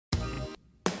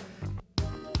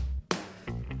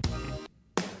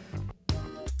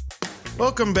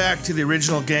Welcome back to the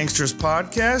Original Gangsters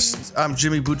podcast. I'm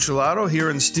Jimmy Buccellato here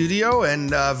in studio,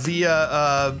 and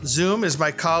via Zoom is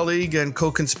my colleague and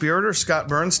co-conspirator, Scott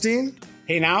Burnstein.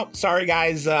 Hey now, sorry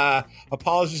guys,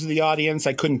 apologies to the audience.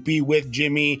 I couldn't be with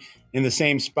Jimmy in the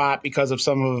same spot because of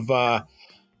some of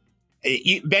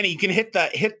Benny, you can hit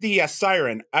the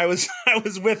siren. I was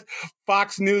with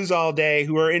Fox News all day,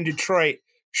 who are in Detroit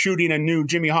shooting a new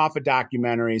Jimmy Hoffa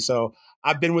documentary. So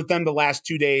I've been with them the last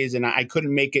 2 days, and I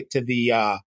couldn't make it to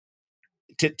the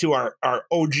to our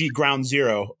OG Ground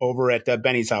Zero over at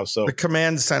Benny's house. So the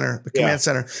command center.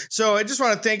 So I just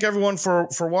want to thank everyone for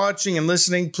watching and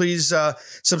listening. Please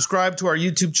subscribe to our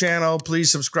YouTube channel.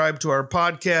 Please subscribe to our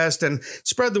podcast and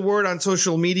spread the word on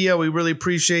social media. We really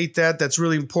appreciate that. That's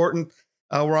really important.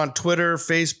 We're on Twitter,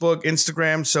 Facebook,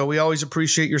 Instagram. So we always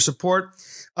appreciate your support.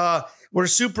 We're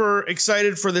super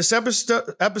excited for this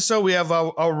episode. We have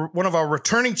one of our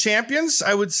returning champions,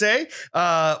 I would say.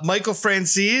 Michael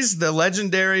Franzese, the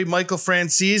legendary Michael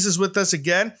Franzese, is with us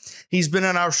again. He's been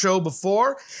on our show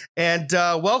before. And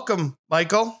welcome,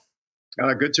 Michael.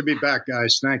 Good to be back,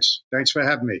 guys. Thanks for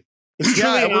having me. It's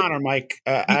truly an honor, Mike.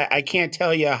 I can't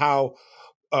tell you how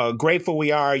grateful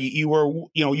we are. You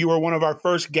were one of our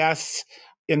first guests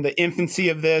in the infancy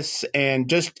of this, and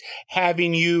just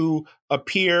having you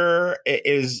appear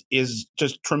is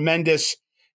just tremendous.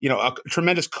 A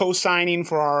tremendous co-signing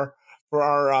for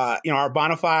our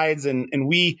bona fides, and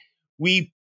we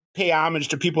pay homage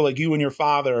to people like you and your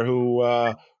father, who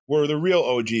were the real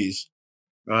OGs.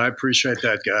 I appreciate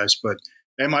that, guys. But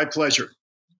my pleasure.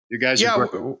 You guys are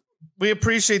great. We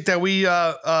appreciate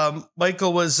that.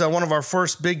 Michael was one of our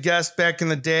first big guests back in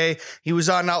the day. He was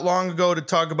on not long ago to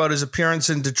talk about his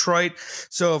appearance in Detroit.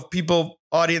 So if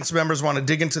audience members want to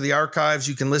dig into the archives,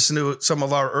 you can listen to some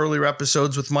of our earlier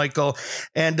episodes with Michael.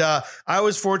 And I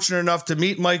was fortunate enough to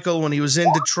meet Michael when he was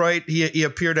in Detroit. He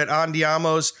appeared at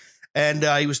Andiamo's, and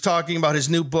he was talking about his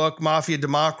new book, Mafia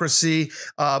Democracy,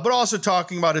 but also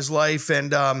talking about his life.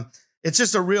 And it's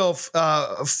just a real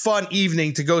fun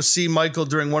evening to go see Michael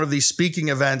during one of these speaking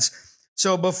events.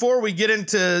 So before we get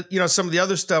into some of the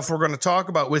other stuff we're going to talk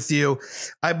about with you,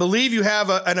 I believe you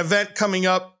have an event coming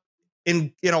up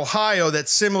in Ohio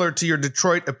that's similar to your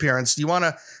Detroit appearance. Do you want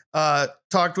to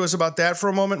talk to us about that for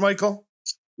a moment, Michael?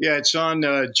 Yeah, it's on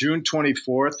June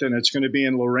 24th, and it's going to be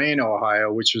in Lorain,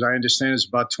 Ohio, which, as I understand, is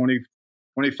about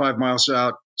 25 miles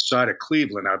outside of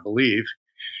Cleveland, I believe.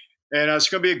 And it's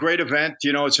going to be a great event.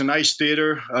 It's a nice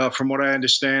theater. From what I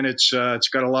understand, it's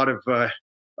got a lot of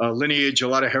lineage, a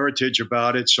lot of heritage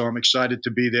about it. So I'm excited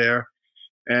to be there.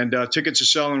 And tickets are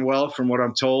selling well, from what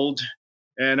I'm told.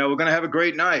 And we're going to have a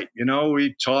great night.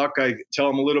 We talk. I tell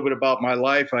them a little bit about my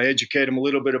life. I educate them a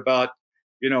little bit about,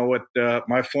 what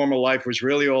my former life was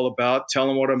really all about. Tell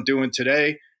them what I'm doing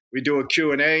today. We do a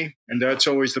Q&A, and that's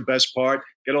always the best part.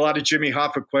 Get a lot of Jimmy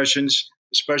Hoffa questions,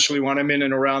 especially when I'm in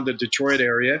and around the Detroit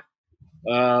area.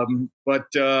 But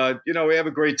we have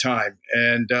a great time,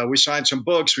 and we sign some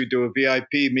books. We do a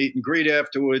VIP meet and greet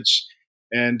afterwards,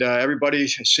 and everybody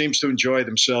seems to enjoy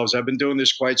themselves. I've been doing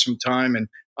this quite some time, and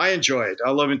I enjoy it.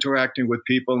 I love interacting with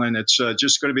people, and it's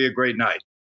just going to be a great night.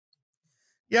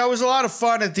 Yeah, it was a lot of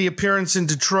fun at the appearance in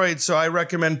Detroit, so I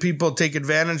recommend people take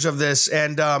advantage of this.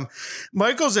 And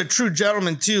Michael's a true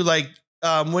gentleman too. Like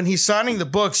when he's signing the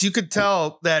books, you could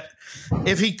tell that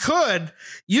if he could,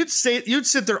 you'd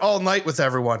sit there all night with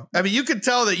everyone. I mean, you could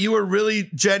tell that you were really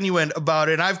genuine about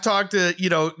it. And I've talked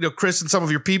to Chris and some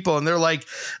of your people, and they're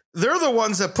the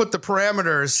ones that put the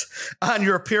parameters on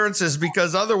your appearances,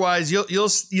 because otherwise you'll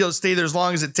stay there as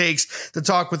long as it takes to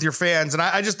talk with your fans. And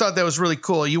I just thought that was really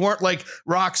cool. You weren't like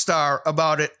rock star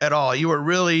about it at all. You were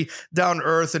really down to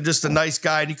earth and just a nice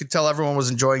guy. And you could tell everyone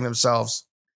was enjoying themselves.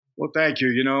 Well, thank you.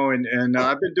 And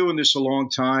I've been doing this a long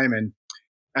time, and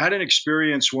I had an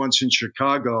experience once in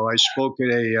Chicago. I spoke at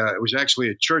it was actually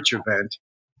a church event,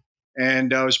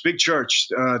 and it was a big church.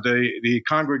 The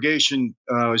congregation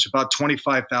was about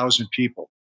 25,000 people.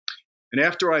 And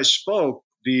after I spoke,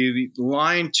 the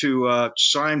line to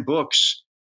sign books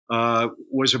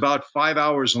was about 5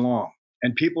 hours long,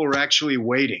 and people were actually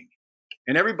waiting.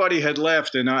 And everybody had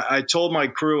left, and I told my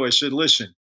crew, I said,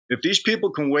 listen, if these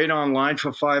people can wait online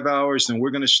for 5 hours, then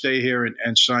we're going to stay here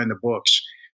and sign the books.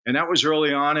 And that was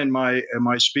early on in my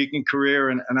speaking career.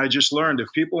 And I just learned, if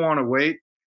people want to wait,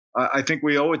 I think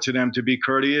we owe it to them to be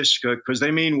courteous, because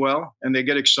they mean well and they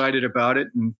get excited about it.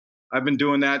 And I've been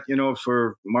doing that,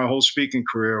 for my whole speaking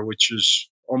career, which is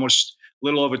almost a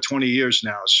little over 20 years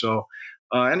now. So,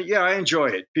 and yeah, I enjoy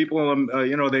it. People,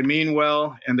 they mean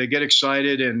well and they get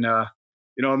excited, and,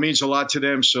 it means a lot to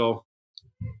them. So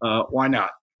why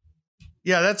not?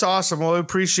 Yeah, that's awesome. Well, we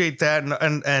appreciate that,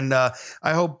 and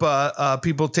I hope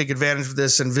people take advantage of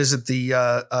this and visit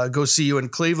the go see you in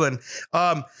Cleveland.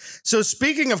 So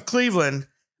speaking of Cleveland,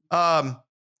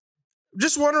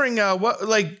 just wondering what,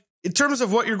 like, in terms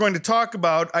of what you're going to talk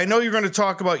about. I know you're going to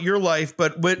talk about your life,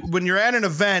 but when you're at an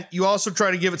event, you also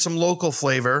try to give it some local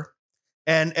flavor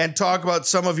and talk about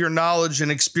some of your knowledge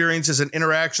and experiences and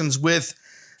interactions with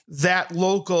that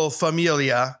local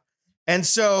familia. And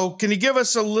so can you give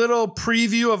us a little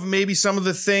preview of maybe some of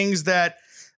the things that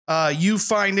you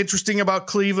find interesting about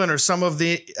Cleveland, or some of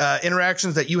the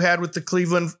interactions that you had with the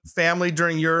Cleveland family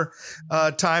during your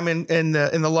time in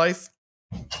the life?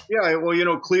 Yeah,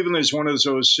 well, Cleveland is one of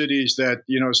those cities that,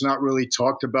 is not really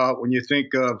talked about. When you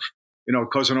think of,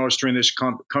 Cosa Nostra in this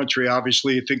country,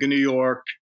 obviously you think of New York,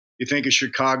 you think of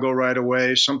Chicago right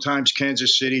away, sometimes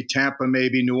Kansas City, Tampa,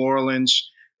 maybe New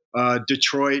Orleans,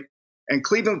 Detroit. And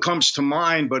Cleveland comes to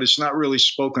mind, but it's not really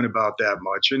spoken about that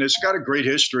much. And it's got a great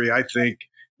history, I think.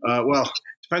 Well,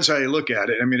 depends how you look at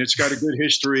it. I mean, it's got a good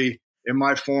history in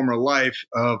my former life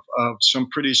of some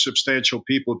pretty substantial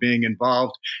people being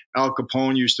involved. Al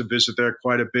Capone used to visit there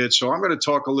quite a bit. So I'm going to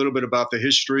talk a little bit about the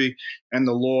history and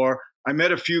the lore. I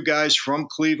met a few guys from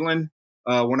Cleveland.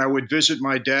 When I would visit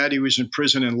my dad, he was in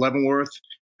prison in Leavenworth,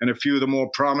 and a few of the more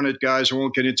prominent guys, I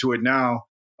won't get into it now,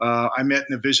 I met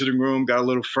in the visiting room, got a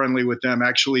little friendly with them,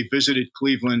 actually visited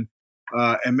Cleveland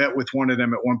and met with one of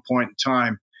them at one point in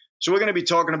time. So we're going to be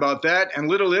talking about that and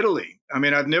Little Italy. I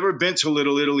mean, I've never been to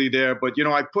Little Italy there, but,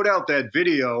 I put out that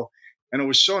video and it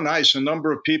was so nice. A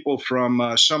number of people from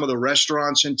some of the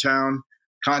restaurants in town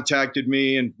contacted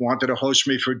me and wanted to host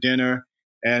me for dinner,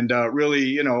 and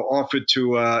really, offered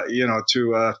to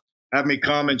have me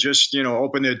come and just,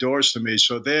 open their doors to me.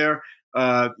 So there,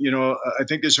 I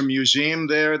think there's a museum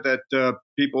there that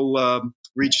people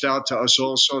reached out to us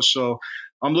also. So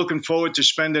I'm looking forward to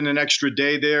spending an extra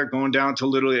day there, going down to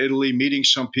Little Italy, meeting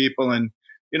some people, and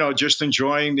just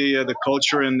enjoying the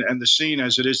culture and the scene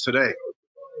as it is today.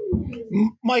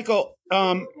 Michael,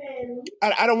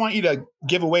 I don't want you to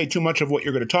give away too much of what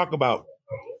you're going to talk about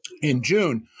in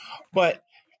June, but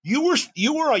you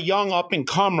were a young up and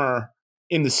comer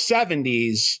in the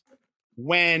 70s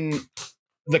when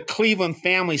the Cleveland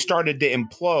family started to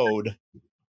implode.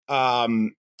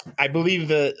 I believe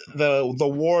the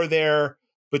war there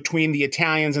between the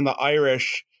Italians and the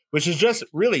Irish, which is just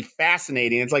really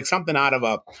fascinating. It's like something out of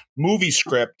a movie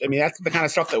script. I mean, that's the kind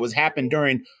of stuff that was happened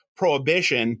during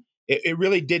Prohibition. It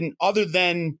really didn't, other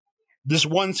than this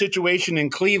one situation in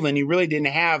Cleveland, you really didn't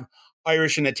have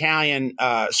Irish and Italian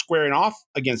squaring off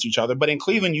against each other. But in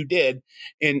Cleveland, you did.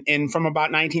 In from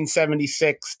about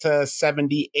 1976 to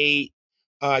 78,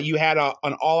 you had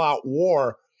an all-out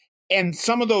war. And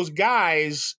some of those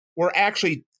guys were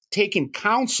actually taking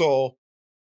counsel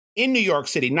in New York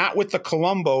City, not with the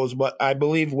Colombos, but I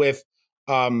believe with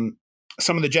some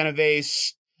of the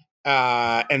Genovese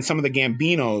and some of the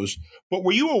Gambinos. But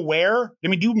were you aware? I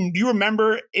mean, do you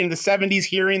remember in the 70s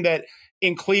hearing that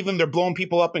in Cleveland they're blowing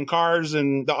people up in cars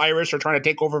and the Irish are trying to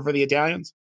take over for the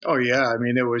Italians? Oh yeah, I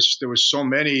mean there was so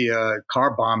many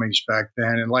car bombings back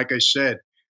then, and like I said,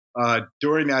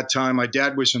 during that time, my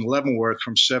dad was in Leavenworth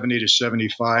from 70 to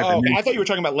 75. Oh, okay. I thought you were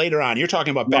talking about later on. You're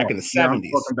talking about back in the 70s. Yeah, I'm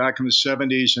talking back in the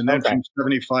 70s, and then from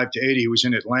 75 to 80, he was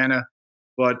in Atlanta.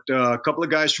 But a couple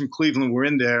of guys from Cleveland were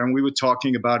in there, and we were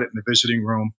talking about it in the visiting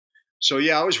room. So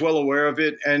yeah, I was well aware of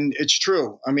it, and it's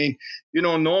true. I mean,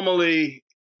 normally,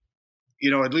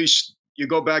 at least you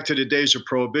go back to the days of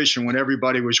Prohibition when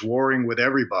everybody was warring with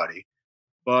everybody.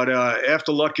 But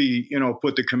after Lucky,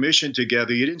 put the commission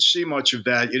together, you didn't see much of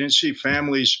that. You didn't see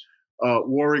families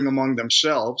warring among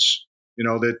themselves.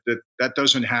 That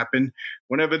doesn't happen.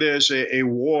 Whenever there's a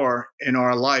war in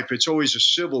our life, it's always a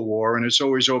civil war, and it's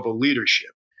always over leadership.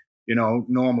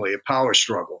 Normally a power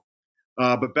struggle.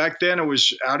 But back then, it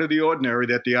was out of the ordinary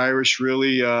that the Irish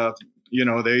really,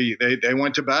 they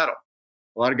went to battle.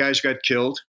 A lot of guys got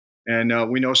killed. And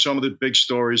we know some of the big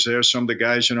stories there. Some of the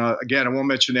guys, again, I won't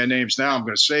mention their names now. I'm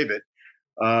going to save it.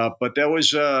 But that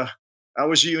was a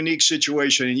unique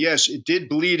situation. And yes, it did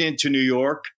bleed into New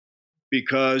York,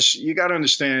 because you got to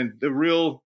understand the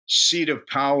real seat of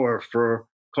power for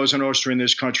Cosa Nostra in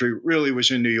this country really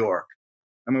was in New York.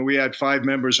 I mean, we had 5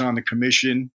 members on the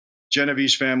commission.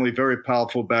 Genovese family, very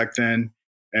powerful back then.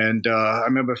 And I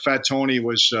remember Fat Tony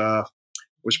was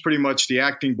pretty much the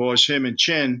acting boss, him and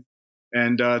Chin.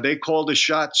 And they called the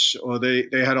shots, or they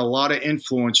had a lot of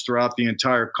influence throughout the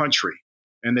entire country.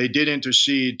 And they did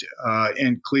intercede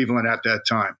in Cleveland at that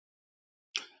time.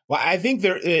 Well, I think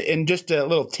there, in just a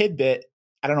little tidbit,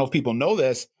 I don't know if people know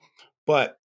this,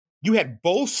 but you had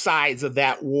both sides of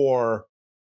that war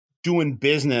doing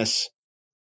business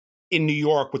in New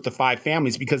York with the five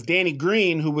families, because Danny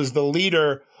Green, who was the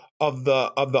leader of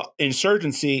the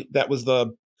insurgency, that was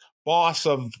the boss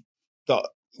of the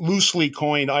loosely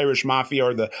coined Irish Mafia,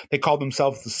 or they called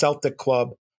themselves the Celtic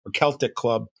Club or Celtic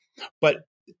Club. But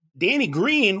Danny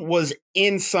Green was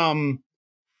in some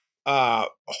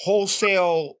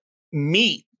wholesale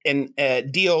meat and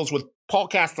deals with Paul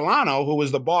Castellano, who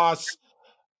was the boss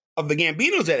of the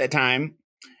Gambinos at that time.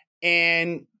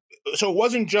 And so it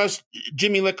wasn't just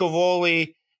Jimmy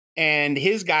Licavoli and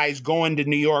his guys going to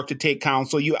New York to take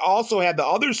counsel. You also had the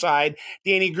other side,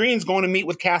 Danny Green's going to meet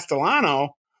with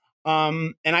Castellano.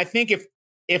 And I think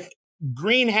if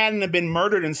Green hadn't have been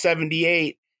murdered in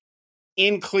 78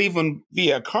 in Cleveland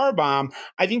via a car bomb,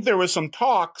 I think there was some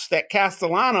talks that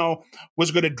Castellano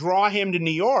was going to draw him to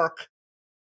New York,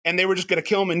 and they were just going to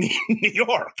kill him in New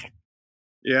York.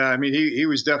 Yeah, I mean, he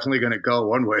was definitely going to go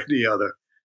one way or the other.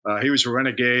 He was a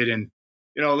renegade. And,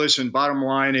 listen, bottom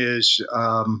line is,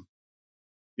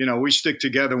 we stick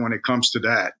together when it comes to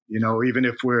that. Even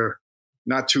if we're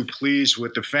not too pleased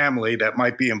with the family that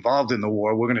might be involved in the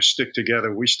war, we're going to stick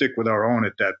together. We stick with our own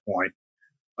at that point.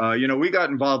 We got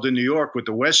involved in New York with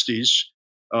the Westies,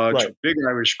 Right. It's a big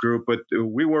Irish group, but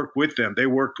we worked with them. They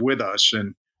worked with us.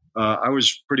 And I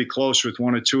was pretty close with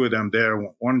one or two of them there.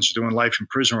 One's doing life in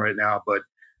prison right now. But,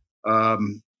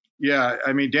 yeah,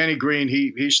 I mean, Danny Green,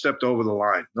 he stepped over the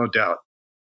line, no doubt.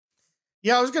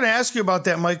 Yeah, I was going to ask you about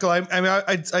that, Michael.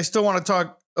 I still want to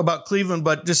talk about Cleveland,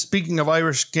 but just speaking of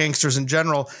Irish gangsters in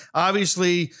general,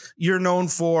 obviously you're known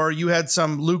for, you had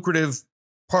some lucrative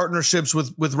partnerships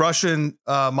with Russian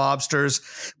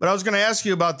mobsters, but I was going to ask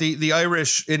you about the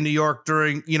Irish in New York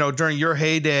during your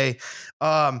heyday.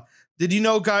 Did you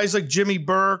know guys like Jimmy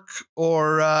Burke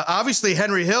or obviously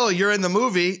Henry Hill? You're in the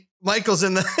movie. Michael's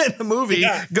in the movie,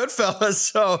 yeah. Goodfellas.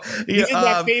 So he's in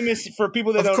that famous, for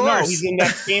people that don't know, he's in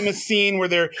that famous scene where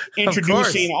they're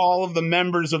introducing all of the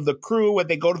members of the crew when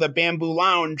they go to the Bamboo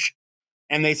Lounge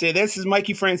and they say, "This is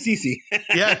Mikey Franzese."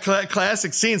 Yeah,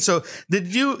 classic scene. So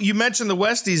you mentioned the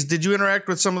Westies. Did you interact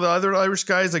with some of the other Irish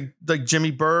guys like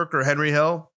Jimmy Burke or Henry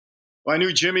Hill? Well, I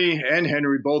knew Jimmy and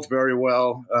Henry both very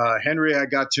well. Henry I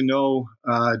got to know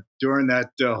during that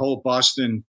whole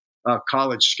Boston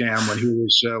college scam when he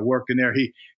was working there.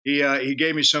 He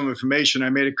gave me some information. I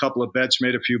made a couple of bets,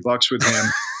 made a few bucks with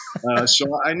him. So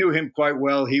I knew him quite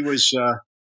well. He was,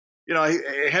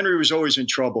 Henry was always in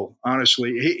trouble,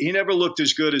 honestly. He never looked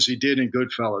as good as he did in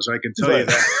Goodfellas, I can tell you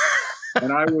that.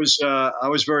 And I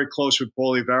was very close with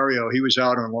Paulie Vario. He was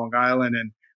out on Long Island,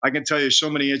 and I can tell you so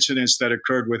many incidents that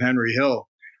occurred with Henry Hill.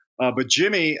 But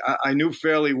Jimmy, I knew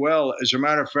fairly well. As a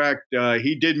matter of fact,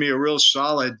 he did me a real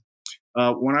solid.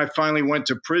 When I finally went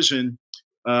to prison,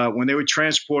 when they were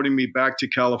transporting me back to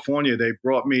California, they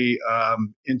brought me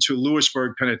into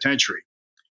Lewisburg Penitentiary.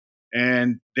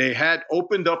 And they had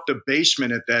opened up the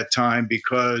basement at that time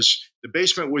because the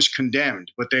basement was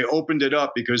condemned, but they opened it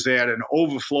up because they had an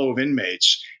overflow of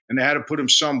inmates and they had to put them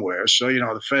somewhere. So,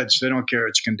 the feds, they don't care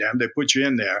it's condemned. They put you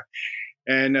in there.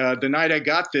 And the night I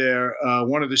got there,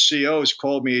 one of the COs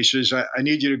called me. He says, I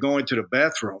need you to go into the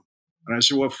bathroom. And I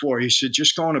said, "What for?" He said,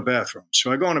 "Just go in the bathroom."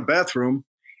 So I go in the bathroom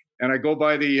and I go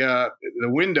by the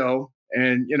window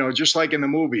and, just like in the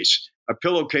movies, a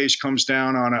pillowcase comes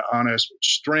down on a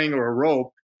string or a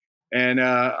rope. And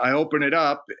I open it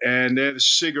up and there's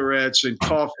cigarettes and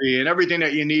coffee and everything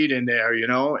that you need in there,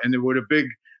 and there was a big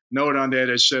note on there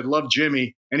that said, "Love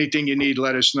Jimmy. Anything you need,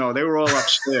 let us know." They were all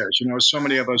upstairs. So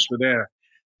many of us were there.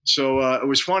 So it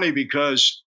was funny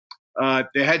because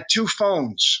they had two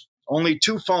phones. Only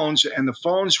two phones, and the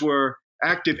phones were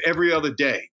active every other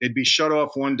day. They'd be shut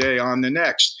off one day, on the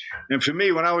next. And for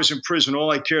me, when I was in prison, all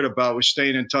I cared about was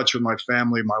staying in touch with my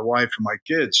family, my wife, and my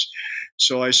kids.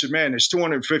 So I said, "Man, there's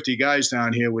 250 guys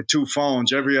down here with two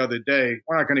phones every other day.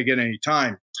 We're not going to get any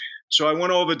time." So I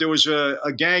went over. There was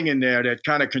a gang in there that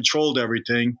kind of controlled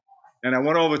everything. And I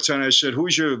went over to him and I said,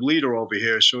 "Who's your leader over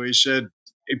here?" So he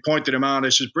pointed him out. I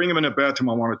said, "Bring him in the bathroom.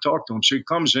 I want to talk to him." So he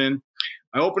comes in.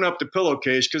 I open up the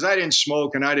pillowcase because I didn't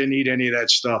smoke and I didn't eat any of that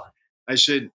stuff. I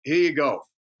said, "Here you go."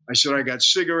 I said, "I got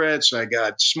cigarettes, I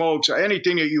got smokes,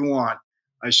 anything that you want."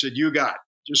 I said, "You got,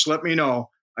 just let me know."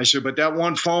 I said, "But that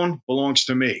one phone belongs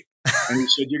to me." And he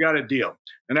said, "You got a deal."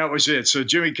 And that was it. So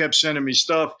Jimmy kept sending me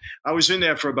stuff. I was in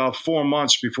there for about 4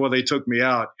 months before they took me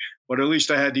out. But at least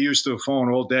I had to use the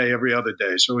phone all day, every other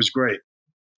day. So it was great.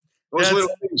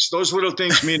 Those little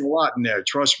things mean a lot in there.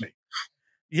 Trust me.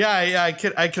 Yeah,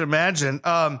 I could imagine.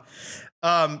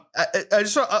 I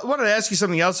wanted to ask you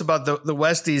something else about the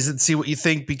Westies and see what you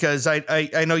think, because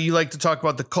I know you like to talk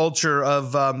about the culture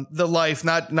of the life,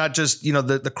 not just, you know,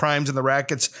 the crimes and the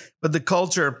rackets, but the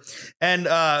culture. And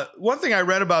one thing I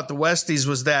read about the Westies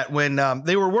was that when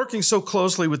they were working so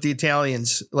closely with the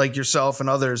Italians, like yourself and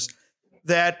others,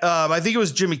 that I think it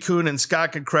was Jimmy Coonan,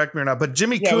 Scott can correct me or not, but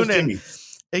Jimmy Coonan,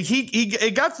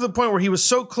 it got to the point where he was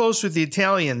so close with the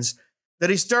Italians that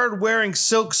he started wearing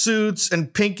silk suits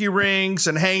and pinky rings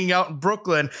and hanging out in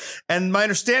Brooklyn. And my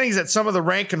understanding is that some of the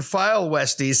rank and file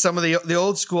Westies, some of the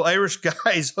old school Irish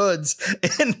guys, hoods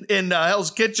in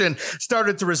Hell's Kitchen,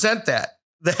 started to resent that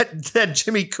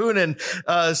Jimmy Coonan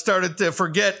started to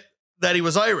forget that he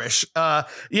was Irish.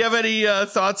 You have any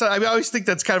thoughts? I always think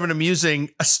that's kind of an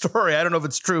amusing story. I don't know if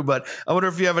it's true, but I wonder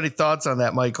if you have any thoughts on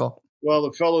that, Michael. Well,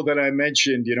 the fellow that I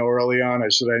mentioned, you know, early on, I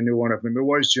said I knew one of them. It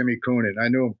was Jimmy Coonan. I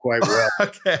knew him quite well.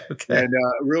 Okay. And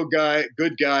real guy,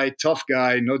 good guy, tough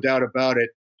guy, no doubt about it.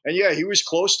 And yeah, he was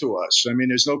close to us. I mean,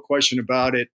 there's no question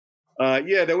about it.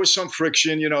 Yeah, there was some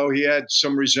friction. You know, he had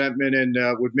some resentment and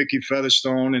with Mickey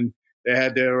Featherstone, and they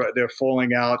had their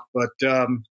falling out. But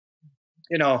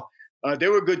you know, they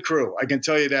were a good crew. I can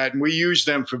tell you that. And we used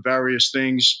them for various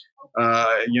things.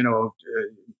 You know,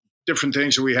 different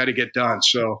things that we had to get done.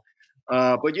 So.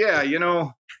 But yeah, you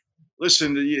know,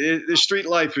 listen, the street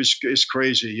life is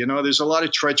crazy. You know, there's a lot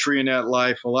of treachery in that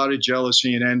life, a lot of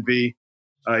jealousy and envy.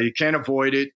 You can't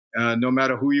avoid it, no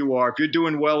matter who you are. If you're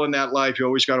doing well in that life, you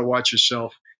always got to watch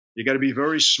yourself. You got to be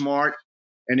very smart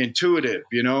and intuitive,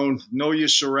 you know your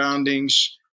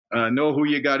surroundings, know who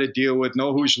you got to deal with,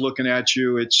 know who's looking at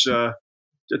you. It's a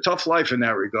tough life in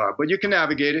that regard, but you can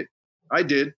navigate it. I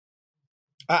did.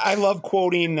 I love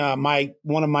quoting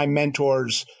one of my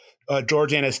mentors,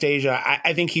 George Anastasia.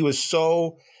 I think he was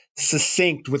so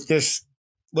succinct with this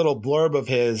little blurb of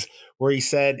his where he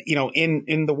said, you know,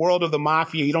 in the world of the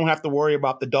mafia, you don't have to worry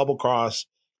about the double cross.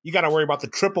 You got to worry about the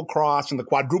triple cross and the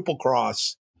quadruple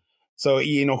cross. So,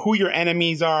 you know, who your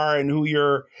enemies are and who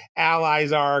your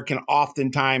allies are can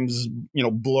oftentimes, you know,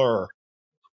 blur.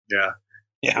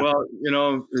 Yeah. Well, you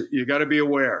know, you got to be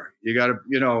aware. You got to,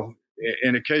 you know,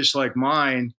 in a case like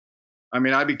mine, I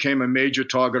mean, I became a major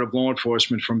target of law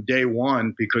enforcement from day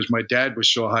one because my dad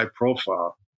was so high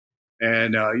profile.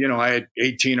 And, you know, I had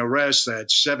 18 arrests. I had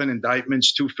 7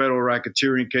 indictments, 2 federal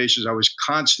racketeering cases. I was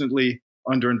constantly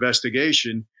under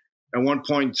investigation. At one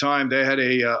point in time, they had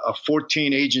a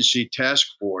 14-agency task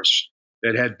force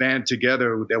that had band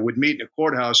together that would meet in a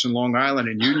courthouse in Long Island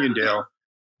and Uniondale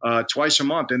twice a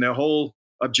month. And their whole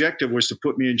objective was to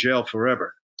put me in jail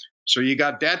forever. So you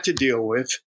got that to deal with.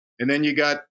 And then you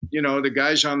got, you know, the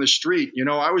guys on the street. You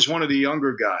know, I was one of the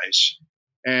younger guys.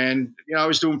 And, you know, I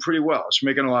was doing pretty well. I was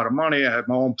making a lot of money. I had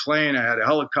my own plane. I had a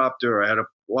helicopter. I had a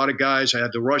lot of guys. I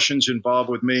had the Russians involved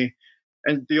with me.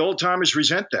 And the old timers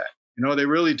resent that. You know, they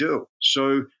really do.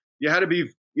 So you had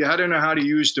to know how to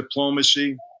use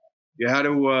diplomacy. You had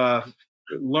to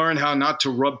learn how not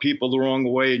to rub people the wrong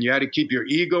way. And you had to keep your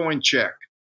ego in check.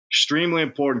 Extremely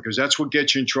important, because that's what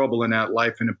gets you in trouble in that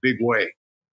life in a big way.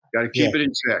 Got to keep it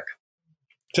in check.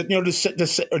 So, you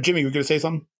know, or Jimmy, you were going to say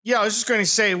something? Yeah, I was just going to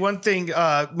say one thing,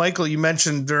 Michael, you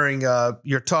mentioned during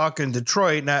your talk in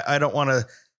Detroit, and I don't want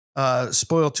to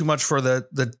spoil too much for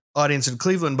the audience in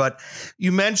Cleveland, but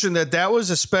you mentioned that was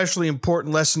a especially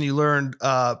important lesson you learned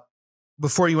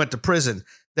before you went to prison,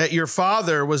 that your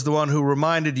father was the one who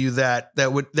reminded you that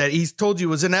he told you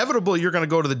it was inevitable you're going to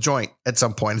go to the joint at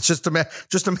some point. It's just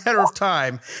a matter of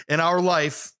time in our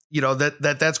life, you know,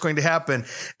 that's going to happen,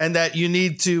 and that you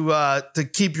need to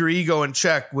keep your ego in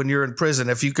check when you're in prison.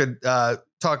 If you could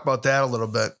talk about that a little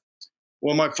bit.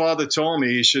 Well, my father told me,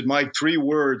 he said, Mike, 3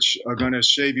 words are going to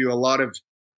save you a lot of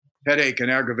headache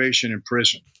and aggravation in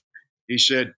prison. He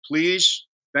said, please,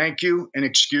 thank you, and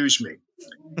excuse me.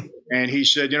 And he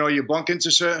said, you know, you bump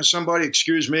into somebody,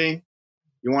 excuse me.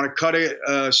 You want to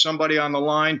cut somebody on the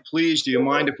line, please, do you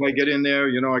mind if I get in there?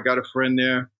 You know, I got a friend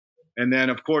there. And then,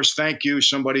 of course, thank you.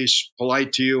 Somebody's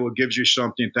polite to you or gives you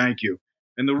something, thank you.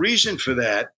 And the reason for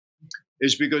that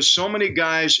is because so many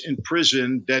guys in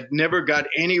prison that never got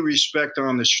any respect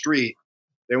on the street,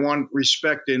 they want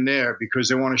respect in there because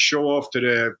they want to show off to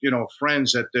their, you know,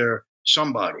 friends that they're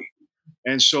somebody.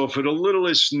 And so for the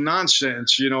littlest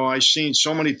nonsense, you know, I've seen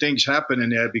so many things happen in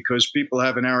there because people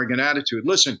have an arrogant attitude.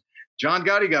 Listen, John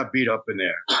Gotti got beat up in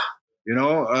there. You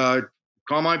know,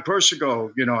 Carmine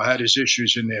Persico, you know, had his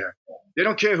issues in there. They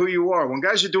don't care who you are. When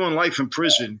guys are doing life in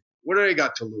prison, what do they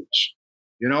got to lose?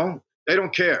 You know, they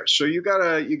don't care. So you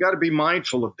gotta be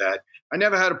mindful of that. I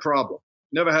never had a problem,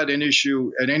 never had an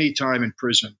issue at any time in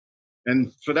prison.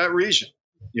 And for that reason,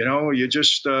 you know, you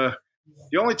just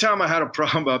The only time I had a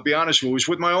problem, I'll be honest with you, was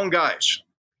with my own guys.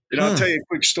 I'll tell you a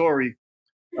quick story.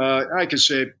 I could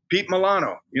say Pete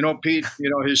Milano. Pete.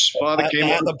 His father came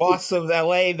over. The boss of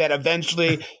L.A. that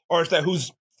eventually, or that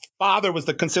whose father was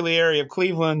the consigliere of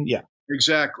Cleveland. Yeah,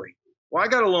 exactly. Well, I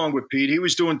got along with Pete. He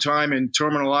was doing time in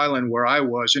Terminal Island where I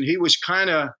was, and he was kind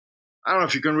of, I don't know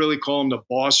if you can really call him the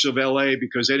boss of LA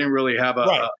because they didn't really have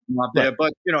a mob there,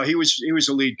 but he was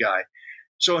the lead guy.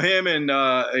 So him and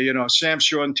Sam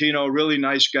Sorrentino, really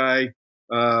nice guy,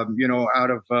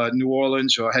 out of New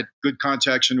Orleans, or had good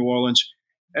contacts in New Orleans,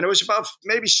 and it was about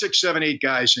maybe 6, 7, 8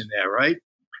 guys in there, right?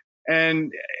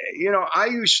 And I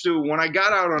used to, when I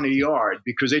got out on the yard,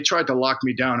 because they tried to lock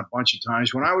me down a bunch of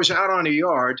times. When I was out on the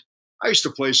yard, I used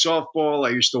to play softball. I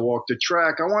used to walk the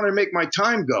track. I wanted to make my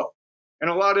time go.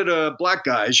 And a lot of the black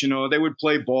guys, they would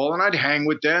play ball, and I'd hang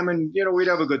with them, and, we'd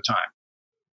have a good time.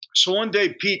 So one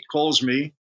day Pete calls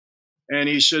me, and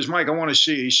he says, Mike, I want to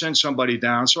see you. He sends somebody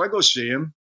down. So I go see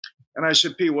him, and I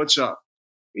said, Pete, what's up?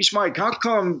 He's, Mike, how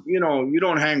come, you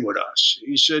don't hang with us?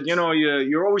 He said,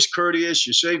 you're always courteous.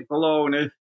 You say hello,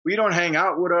 and you don't hang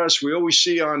out with us. We always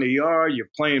see you on the yard. You're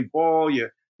playing ball. You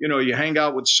hang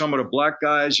out with some of the black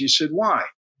guys. He said, why?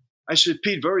 I said,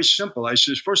 Pete, very simple. I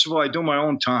said, first of all, I do my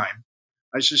own time.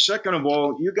 I said, second of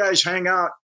all, you guys hang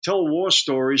out, tell war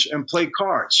stories, and play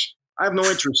cards. I have no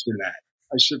interest in that.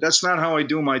 I said, that's not how I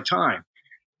do my time.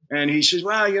 And he says,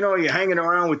 well, you're hanging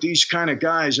around with these kind of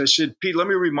guys. I said, Pete, let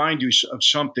me remind you of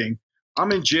something.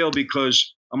 I'm in jail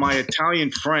because of my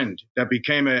Italian friend that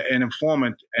became an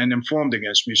informant and informed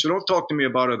against me. So don't talk to me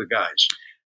about other guys.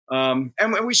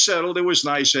 And we settled. It was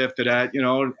nice after that,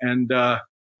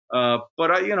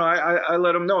 but I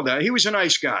let him know that. He was a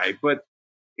nice guy, but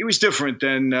he was different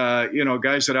than,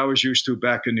 guys that I was used to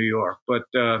back in New York. But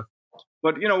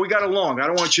we got along. I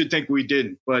don't want you to think we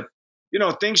didn't. But,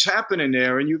 things happen in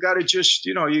there, and you got to just,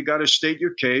 you got to state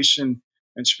your case and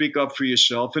speak up for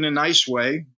yourself in a nice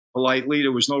way, politely.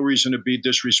 There was no reason to be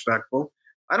disrespectful.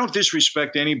 I don't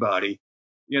disrespect anybody,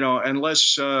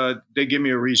 unless they give me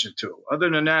a reason to. Other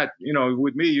than that,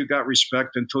 with me, you got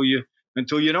respect until you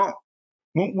don't.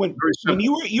 When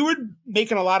you were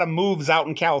making a lot of moves out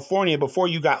in California before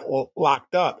you got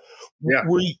locked up,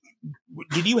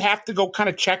 did you have to go kind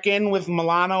of check in with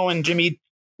Milano and Jimmy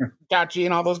Gacci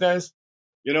and all those guys?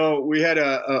 We had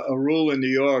a rule in New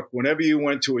York. Whenever you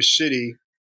went to a city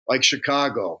like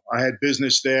Chicago, I had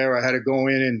business there. I had to go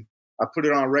in and I put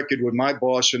it on record with my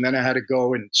boss, and then I had to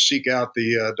go and seek out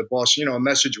the boss. A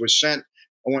message was sent.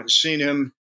 I went and seen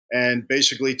him and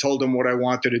basically told him what I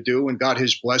wanted to do and got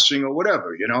his blessing or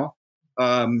whatever,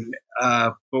 But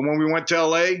when we went to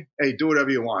LA, hey, do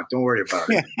whatever you want. Don't worry about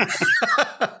it.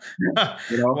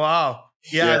 Wow.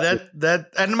 Yeah,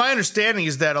 that and my understanding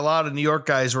is that a lot of New York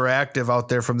guys were active out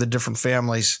there from the different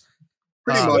families.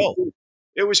 Pretty much.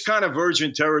 It was kind of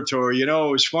virgin territory. It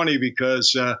was funny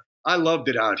because I loved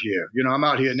it out here. I'm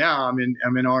out here now. I'm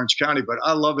in Orange County, but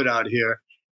I love it out here.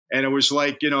 And it was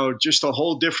like, just a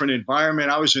whole different environment.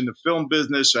 I was in the film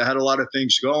business. I had a lot of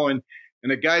things going.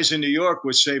 And the guys in New York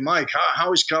would say, Mike,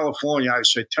 how is California? I would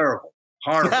say, terrible,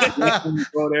 horrible.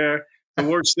 Go there. The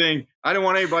worst thing, I didn't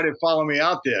want anybody to follow me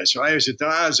out there. So I said,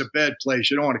 it's a bad place.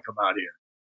 You don't want to come out here.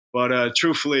 But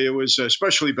truthfully, it was,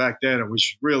 especially back then, it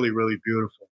was really, really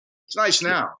beautiful. It's nice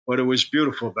now, but it was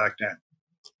beautiful back then.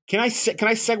 Can I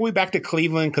segue back to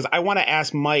Cleveland? Because I want to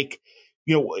ask Mike,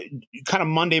 kind of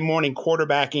Monday morning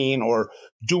quarterbacking or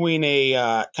doing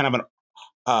a kind of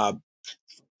an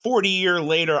 40-year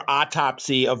later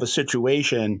autopsy of a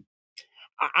situation.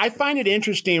 I find it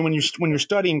interesting when you're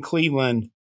studying Cleveland.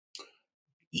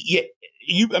 We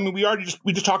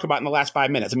just talked about in the last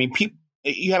 5 minutes. I mean,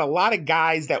 you had a lot of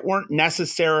guys that weren't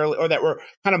necessarily, or that were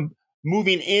kind of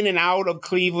moving in and out of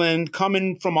Cleveland,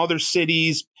 coming from other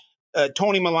cities.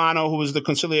 Tony Milano, who was the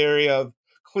consigliere of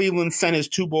Cleveland, sent his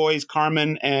 2 boys,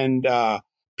 Carmen and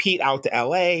Pete, out to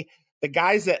L.A. The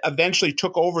guys that eventually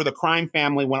took over the crime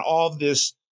family when all of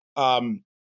this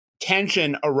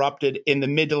tension erupted in the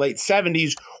mid to late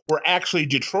 70s were actually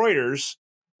Detroiters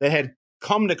that had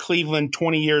come to Cleveland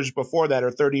 20 years before that or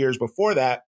 30 years before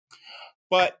that.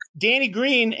 But Danny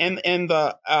Green and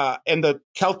the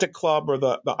Celtic Club or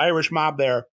the Irish mob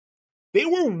there, they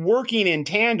were working in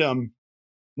tandem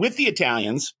with the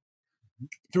Italians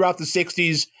throughout the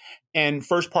 60s and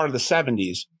first part of the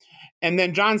 70s. And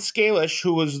then John Scalish,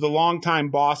 who was the longtime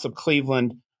boss of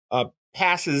Cleveland,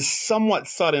 passes somewhat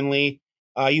suddenly.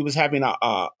 He was having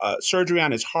a surgery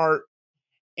on his heart,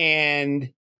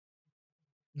 and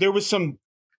there was some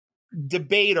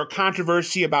debate or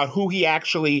controversy about who he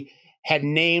actually had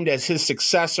named as his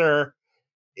successor.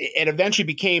 It eventually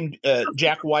became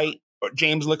Jack White or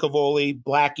James Licavoli,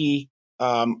 Blackie,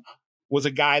 was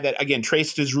a guy that, again,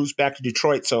 traced his roots back to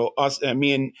Detroit. So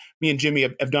me and Jimmy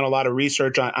have done a lot of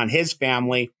research on his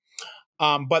family.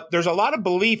 But there's a lot of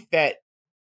belief that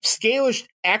Scalish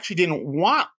actually didn't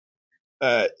want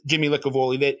Jimmy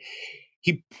Licavoli, that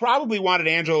he probably wanted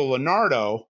Angelo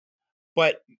Leonardo,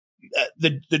 but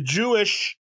the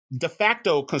Jewish de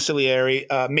facto conciliary,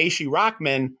 Maishi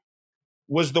Rockman,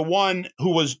 was the one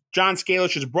who was John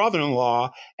Scalish's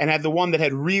brother-in-law and had the one that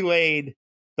had relayed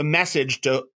the message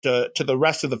to the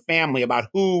rest of the family about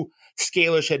who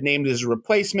Scalish had named as a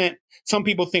replacement. Some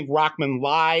people think Rockman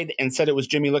lied and said it was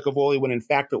Jimmy Licavoli when in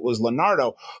fact it was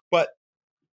Leonardo. But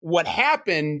what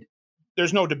happened,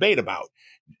 there's no debate about.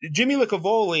 Jimmy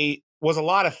Licavoli was a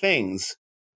lot of things.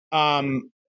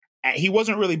 He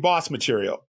wasn't really boss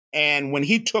material. And when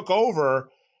he took over,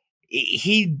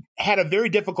 he had a very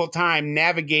difficult time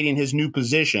navigating his new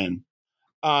position.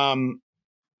 And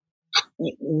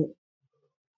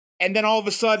then all of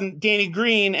a sudden, Danny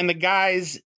Green and the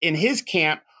guys in his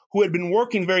camp who had been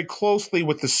working very closely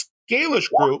with the Scalish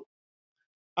group,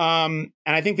 and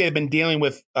I think they had been dealing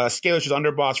with Scalish's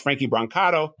underboss, Frankie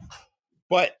Brancato.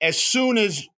 But as soon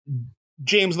as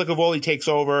James Licavoli takes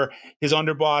over, his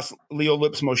underboss, Leo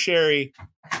Lips Mosheri,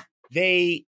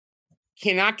 they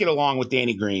cannot get along with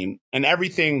Danny Green, and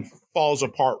everything falls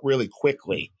apart really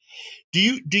quickly. Do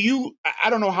you, I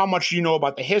don't know how much you know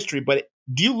about the history, but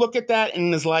do you look at that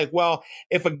and is like, well,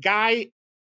 if a guy,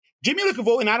 Jimmy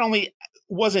Licavoli not only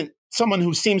wasn't someone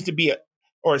who seemed to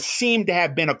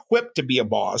have been equipped to be a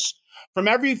boss, from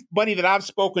everybody that I've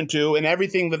spoken to and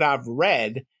everything that I've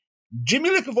read, Jimmy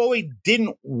Licavoli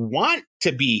didn't want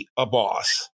to be a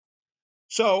boss.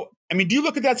 So, I mean, do you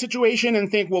look at that situation and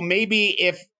think, well, maybe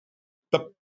if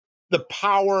the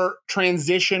power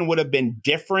transition would have been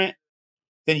different,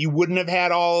 then you wouldn't have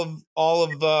had all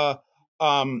of the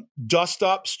dust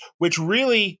ups, which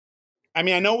really, I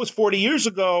mean, I know it was 40 years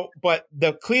ago, but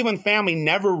the Cleveland family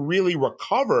never really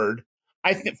recovered.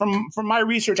 I think from my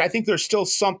research, I think there's still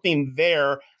something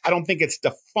there. I don't think it's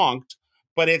defunct,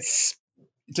 but it's,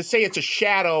 to say it's a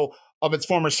shadow of its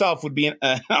former self would be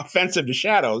offensive to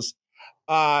shadows.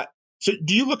 So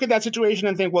do you look at that situation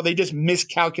and think, well, they just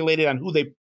miscalculated on who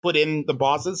they put in the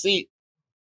boss's seat?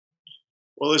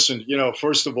 Well, listen,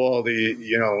 first of all,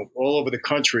 all over the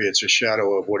country, it's a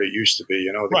shadow of what it used to be.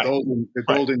 The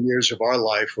golden years of our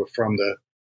life were from the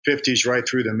 50s right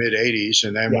through the mid 80s.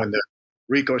 And then when the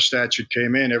RICO statute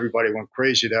came in, everybody went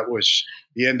crazy. That was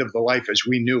the end of the life as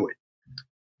we knew it.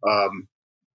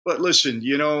 But listen,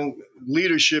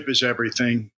 leadership is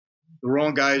everything. The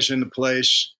wrong guy's in the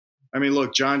place. I mean,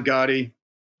 look, John Gotti,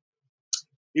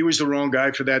 he was the wrong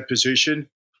guy for that position.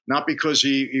 Not because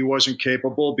he wasn't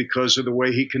capable, because of the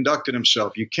way he conducted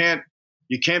himself. You can't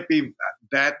be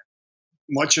that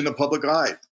much in the public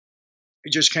eye.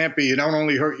 You just can't be. You don't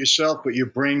only hurt yourself, but you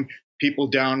bring people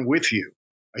down with you.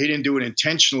 He didn't do it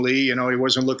intentionally. He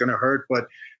wasn't looking to hurt, but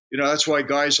that's why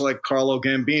guys like Carlo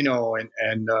Gambino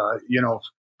and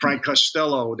Frank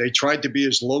Costello, they tried to be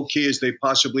as low key as they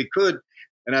possibly could,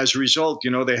 and as a result,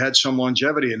 they had some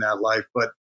longevity in that life.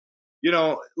 But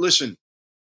listen.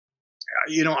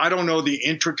 I don't know the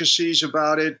intricacies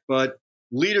about it, but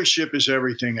leadership is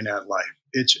everything in that life.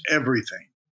 It's everything.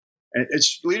 And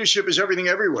leadership is everything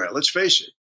everywhere. Let's face it.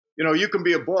 You can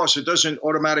be a boss. It doesn't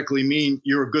automatically mean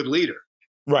you're a good leader.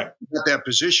 Right. At that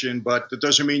position, but it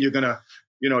doesn't mean you're going to,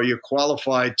 you're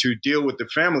qualified to deal with the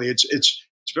family. It's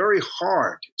very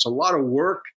hard. It's a lot of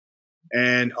work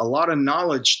and a lot of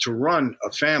knowledge to run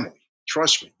a family.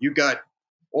 Trust me, you got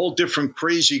all different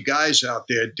crazy guys out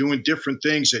there doing different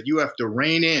things that you have to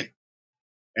rein in.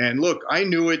 And look, I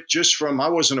knew it just from, I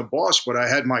wasn't a boss, but I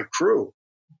had my crew.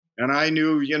 And I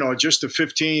knew, just the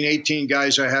 15, 18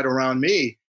 guys I had around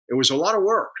me, it was a lot of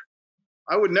work.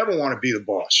 I would never want to be the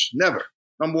boss. Never.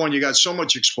 Number one, you got so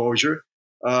much exposure.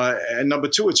 And number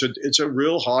two, it's a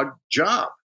real hard job.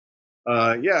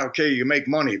 Okay, you make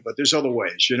money, but there's other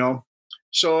ways,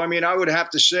 So, I mean, I would have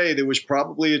to say there was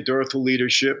probably a dearth of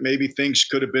leadership. Maybe things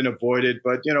could have been avoided,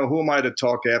 but, who am I to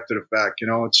talk after the fact? I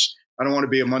don't want to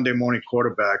be a Monday morning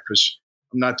quarterback because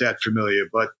I'm not that familiar.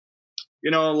 But,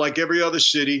 like every other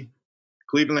city,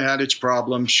 Cleveland had its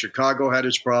problems. Chicago had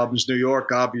its problems. New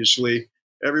York, obviously.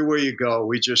 Everywhere you go,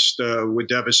 we just were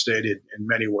devastated in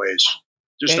many ways.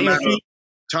 Just a matter of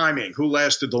timing. Who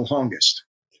lasted the longest?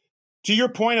 To your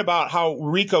point about how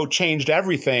RICO changed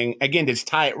everything, again, to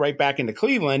tie it right back into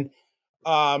Cleveland,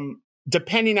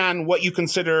 depending on what you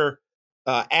consider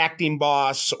acting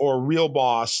boss or real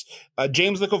boss,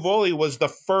 James Licavoli was the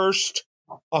first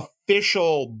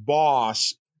official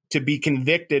boss to be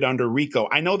convicted under RICO.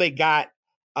 I know they got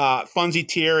Funzi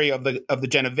Thierry of the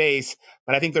Genovese,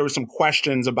 but I think there were some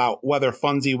questions about whether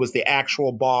Funzi was the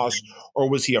actual boss or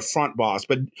was he a front boss.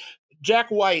 But Jack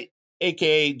White,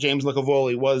 aka James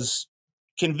Licavoli, was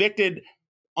convicted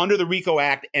under the RICO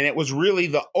Act, and it was really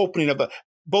the opening of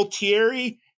both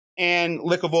Thierry and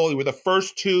Licavoli were the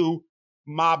first two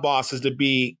mob bosses to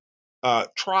be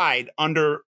tried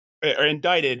under or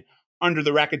indicted under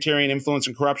the Racketeering Influence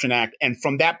and Corruption Act. And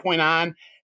from that point on,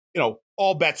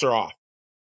 all bets are off.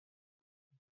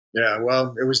 Yeah,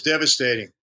 well, it was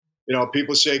devastating.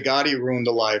 People say Gotti ruined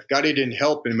the life. Gotti didn't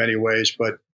help in many ways,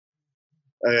 but,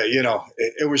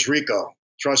 it was RICO.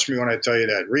 Trust me when I tell you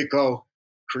that. RICO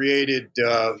created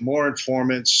more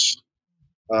informants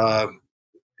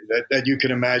that you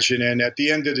can imagine. And at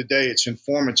the end of the day, it's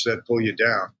informants that pull you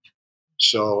down.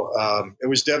 So it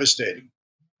was devastating.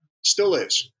 Still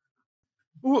is.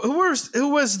 Who was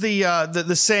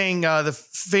the saying, the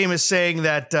famous saying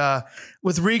that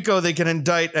with RICO they can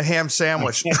indict a ham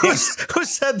sandwich? Who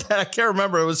said that? I can't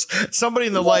remember. It was somebody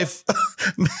in the life.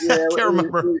 Yeah, I can't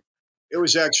remember. It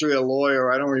was actually a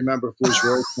lawyer. I don't remember if it was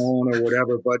Roy Cohn or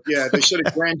whatever. But yeah, they said a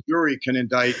grand jury can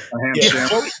indict a ham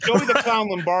sandwich. Joey the Clown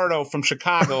Lombardo from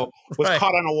Chicago was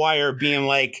caught on a wire being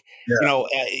like,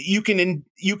 you can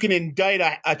indict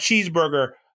a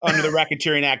cheeseburger under the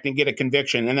Racketeering Act and get a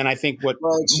conviction. And then I think the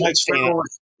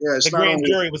grand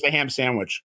jury was the ham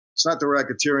sandwich. It's not the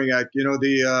Racketeering Act.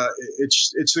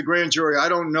 It's the grand jury. I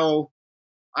don't know.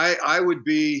 I would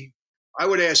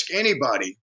ask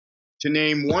anybody to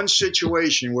name one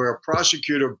situation where a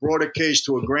prosecutor brought a case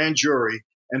to a grand jury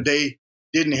and they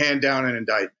didn't hand down an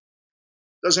indictment.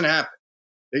 Doesn't happen.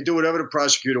 They do whatever the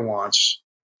prosecutor wants.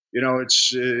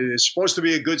 It's supposed to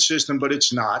be a good system, but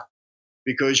it's not,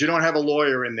 because you don't have a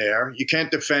lawyer in there. You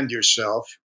can't defend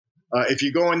yourself. If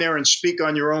you go in there and speak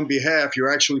on your own behalf,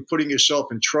 you're actually putting yourself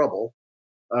in trouble.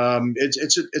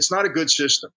 It's not a good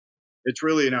system. It's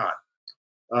really not.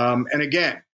 And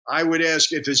again, I would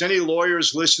ask if there's any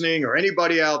lawyers listening or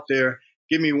anybody out there,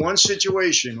 give me one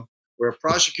situation where a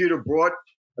prosecutor brought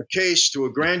a case to a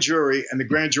grand jury and the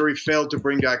grand jury failed to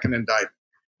bring back an indictment.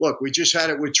 Look, we just had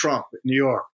it with Trump in New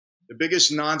York. The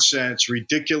biggest nonsense,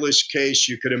 ridiculous case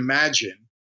you could imagine.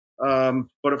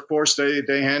 But of course,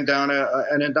 they hand down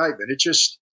an indictment.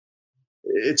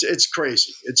 It's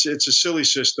crazy. It's a silly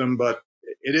system, but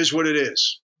it is what it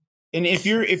is. And if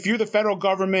you're the federal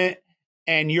government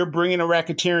and you're bringing a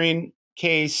racketeering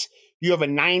case, you have a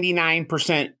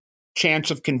 99%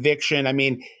 chance of conviction. I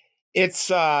mean, it's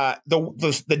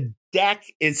the deck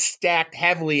is stacked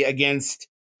heavily against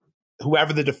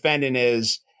whoever the defendant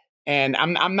is. And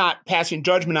I'm not passing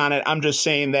judgment on it. I'm just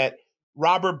saying that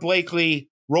Robert Blakely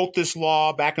wrote this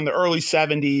law back in the early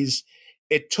 70s.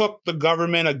 It took the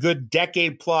government a good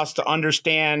decade plus to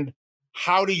understand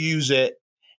how to use it.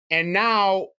 And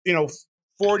now,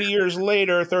 40 years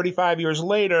later, 35 years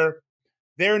later,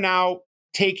 they're now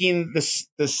taking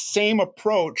the same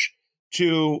approach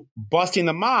to busting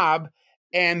the mob,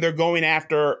 and they're going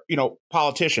after,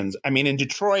 politicians. I mean, in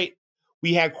Detroit,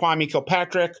 we had Kwame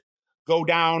Kilpatrick go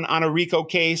down on a RICO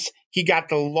case. He got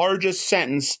the largest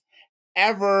sentence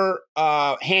ever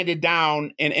handed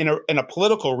down in a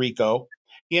political RICO.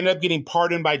 He ended up getting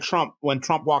pardoned by Trump when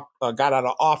Trump got out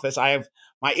of office. I have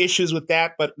my issues with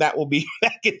that, but that will be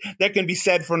that can be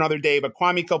said for another day. But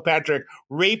Kwame Kilpatrick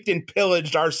raped and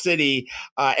pillaged our city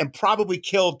and probably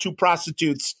killed 2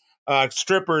 prostitutes,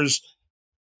 strippers,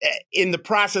 in the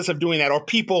process of doing that, or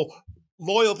people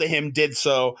loyal to him did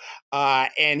so.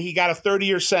 And he got a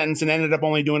 30-year sentence and ended up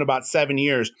only doing about 7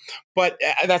 years. But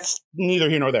that's neither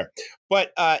here nor there.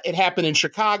 But it happened in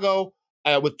Chicago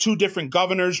with 2 different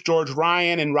governors, George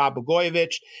Ryan and Rod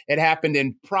Blagojevich. It happened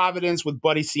in Providence with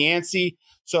Buddy Cianci.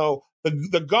 So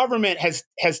the government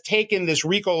has taken this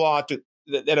RICO law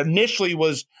that initially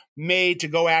was made to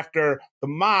go after the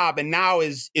mob, and now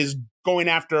is going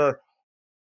after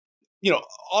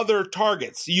other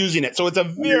targets using it. So it's a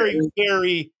very,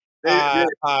 very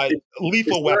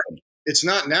lethal weapon. It's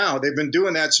not now. They've been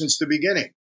doing that since the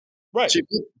beginning. Right. See,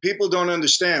 people don't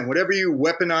understand. Whenever you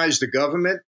weaponize the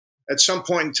government, at some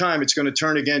point in time, it's going to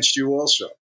turn against you also.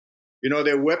 They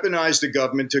weaponize the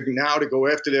government to go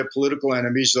after their political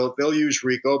enemies. They'll use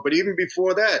RICO. But even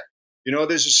before that,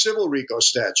 there's a civil RICO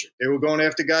statute. They were going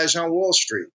after guys on Wall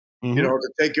Street,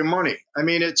 to take your money. I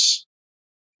mean, it's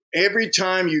every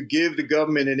time you give the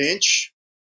government an inch,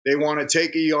 they want to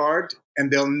take a yard, and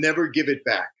they'll never give it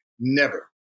back. Never.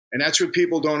 And that's what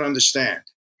people don't understand.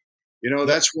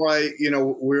 That's why,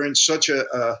 we're in such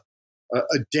a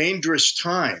dangerous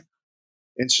time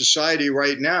in society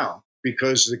right now,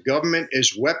 because the government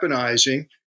is weaponizing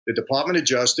the Department of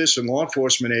Justice and law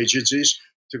enforcement agencies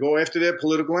to go after their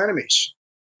political enemies.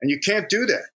 And you can't do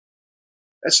that.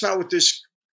 That's not what this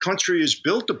country is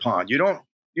built upon. You don't,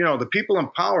 the people in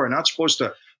power are not supposed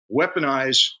to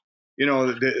weaponize,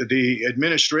 the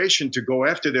administration to go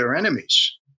after their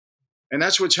enemies. And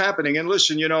that's what's happening. And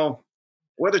listen,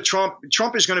 whether Trump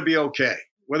is going to be okay,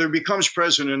 whether he becomes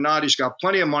president or not, he's got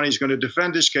plenty of money. He's going to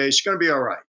defend his case. He's going to be all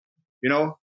right,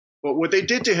 But what they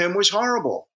did to him was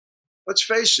horrible. Let's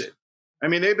face it. I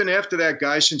mean, they've been after that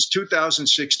guy since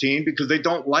 2016 because they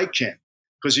don't like him,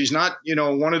 because he's not,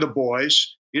 one of the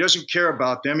boys. He doesn't care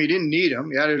about them. He didn't need them.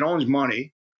 He had his own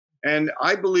money. And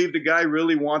I believe the guy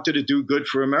really wanted to do good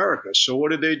for America. So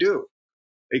what did they do?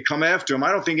 They come after him.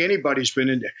 I don't think anybody's been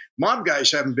in. Mob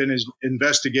guys haven't been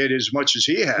investigated as much as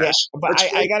he has. Yeah, but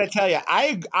I got to tell you,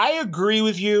 I agree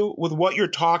with you with what you're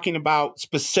talking about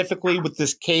specifically with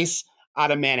this case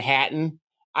out of Manhattan.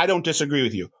 I don't disagree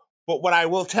with you. But what I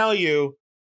will tell you,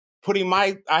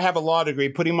 I have a law degree,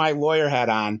 putting my lawyer hat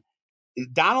on,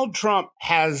 Donald Trump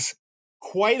has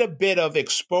quite a bit of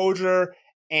exposure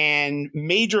and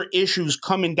major issues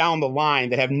coming down the line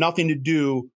that have nothing to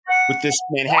do with this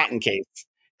Manhattan case.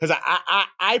 Because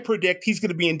I predict he's going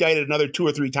to be indicted another 2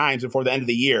 or 3 times before the end of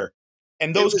the year.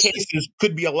 And those cases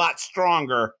could be a lot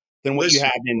stronger than what you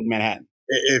had in Manhattan.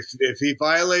 If he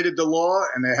violated the law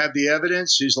and they have the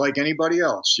evidence, he's like anybody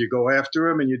else. You go after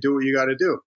him and you do what you got to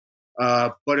do.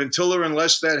 But until or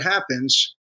unless that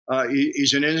happens,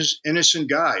 he's an innocent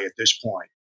guy at this point.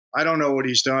 I don't know what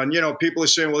he's done. People are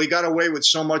saying, well, he got away with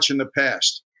so much in the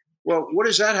past. Well, what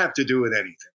does that have to do with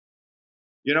anything?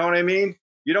 You know what I mean?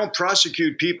 You don't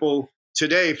prosecute people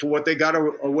today for what they got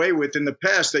away with in the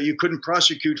past that you couldn't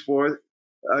prosecute for,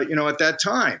 at that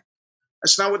time.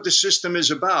 That's not what the system is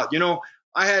about.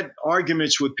 I had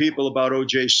arguments with people about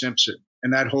O.J. Simpson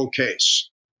and that whole case.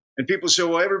 And people say,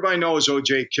 well, everybody knows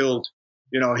O.J. killed,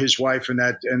 his wife and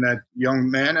that young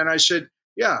man. And I said,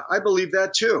 yeah, I believe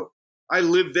that too. I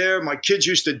lived there. My kids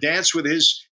used to dance with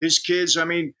his kids. I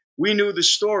mean, we knew the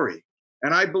story.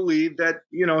 And I believe that,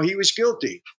 he was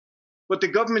guilty. But the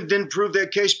government didn't prove their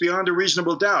case beyond a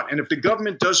reasonable doubt. And if the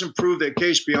government doesn't prove their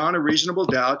case beyond a reasonable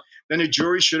doubt, then a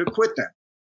jury should acquit them.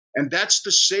 And that's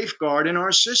the safeguard in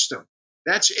our system.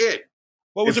 That's it.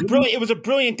 Well, it was a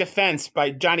brilliant defense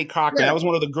by Johnny Cochran. Yeah. That was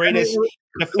one of the greatest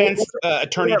defense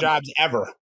attorney jobs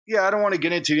ever. Yeah, I don't want to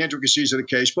get into the intricacies of the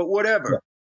case, but whatever. Yeah.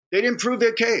 They didn't prove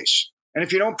their case. And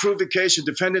if you don't prove the case, the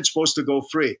defendant's supposed to go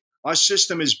free. Our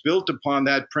system is built upon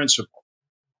that principle.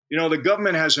 The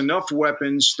government has enough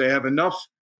weapons. They have enough,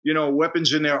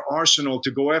 weapons in their arsenal to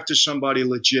go after somebody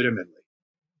legitimately.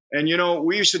 And,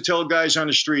 we used to tell guys on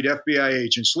the street, FBI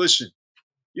agents, listen,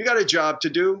 you got a job to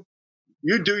do.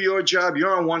 You do your job.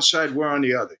 You're on one side, we're on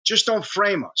the other. Just don't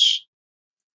frame us.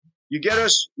 You get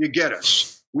us, you get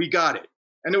us. We got it.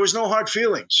 And there was no hard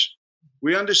feelings.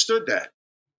 We understood that.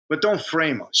 But don't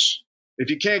frame us. If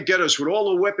you can't get us with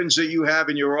all the weapons that you have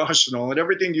in your arsenal and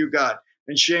everything you got,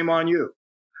 then shame on you.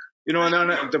 And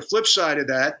on the flip side of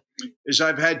that is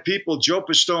I've had people, Joe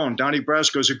Pistone, Donnie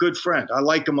Brasco's a good friend. I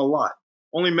like him a lot.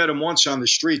 Only met him once on the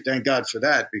street. Thank God for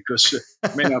that, because he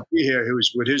may not be here. He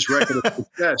was with his record of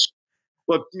success.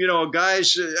 But,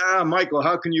 guys, Michael,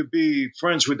 how can you be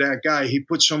friends with that guy? He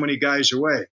put so many guys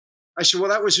away. I said, well,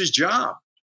 that was his job.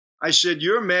 I said,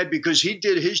 you're mad because he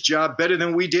did his job better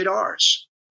than we did ours.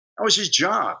 That was his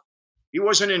job. He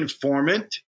wasn't an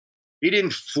informant. He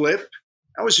didn't flip.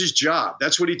 That was his job.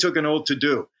 That's what he took an oath to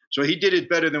do. So he did it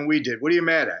better than we did. What are you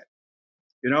mad at?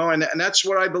 And that's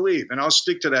what I believe. And I'll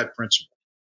stick to that principle.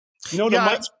 To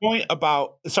Mike's point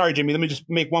about, sorry, Jimmy, let me just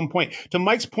make one point. To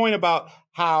Mike's point about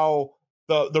how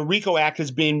the RICO Act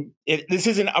has been, this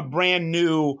isn't a brand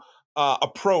new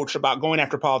approach about going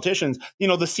after politicians. The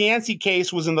Cianci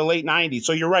case was in the late 90s.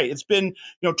 So you're right. It's been,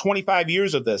 25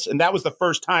 years of this. And that was the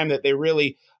first time that they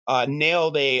really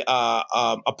nailed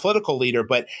a political leader.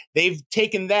 But they've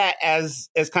taken that as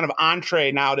kind of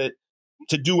entree now to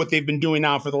do what they've been doing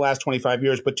now for the last 25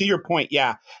 years. But to your point,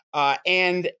 yeah.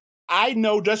 And I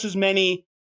know just as many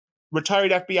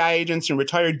retired FBI agents and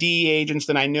retired DE agents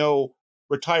than I know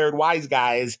retired wise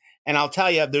guys. And I'll tell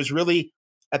you, there's really,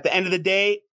 at the end of the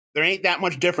day, there ain't that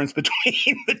much difference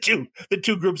between the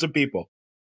two groups of people.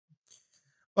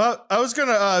 Well, I was going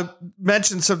to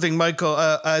mention something, Michael.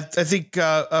 I think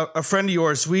a friend of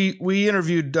yours, we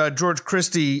interviewed George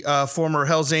Christie, former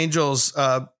Hells Angels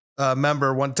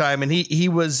member, one time, and he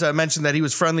was mentioned that he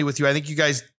was friendly with you. I think you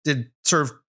guys did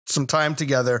serve some time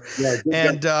together. Yeah,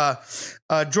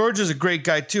 and George is a great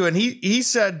guy too. And he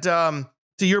said,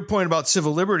 to your point about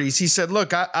civil liberties, he said,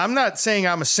 look, I'm not saying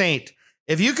I'm a saint.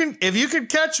 if you can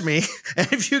catch me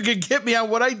and if you can get me on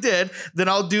what I did, then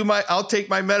I'll take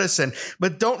my medicine.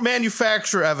 But don't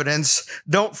manufacture evidence.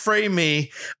 Don't frame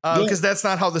me because that's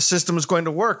not how the system is going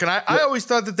to work. And I always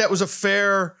thought that was a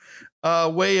fair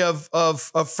way of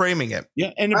framing it.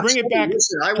 Yeah, and to bring it back,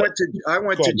 listen, I went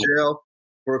to jail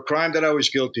for a crime that I was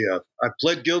guilty of. I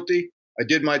pled guilty. I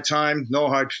did my time. No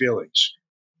hard feelings.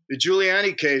 The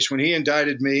Giuliani case, when he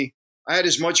indicted me, I had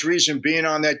as much reason being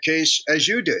on that case as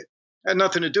you did. Had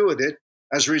nothing to do with it.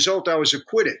 As a result, I was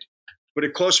acquitted. But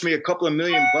it cost me a couple of $1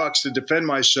 million to defend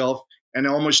myself, and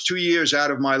almost 2 years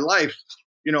out of my life,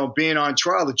 being on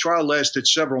trial. The trial lasted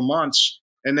several months,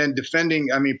 and then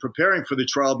preparing for the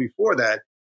trial before that.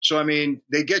 So,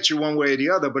 they get you one way or the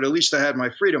other, but at least I had my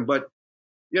freedom. But,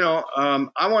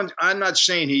 I'm not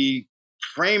saying he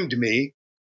framed me,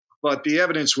 but the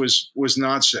evidence was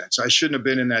nonsense. I shouldn't have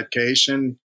been in that case.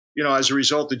 And, as a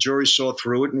result, the jury saw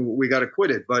through it and we got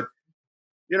acquitted. But,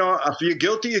 if you're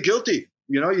guilty, you're guilty.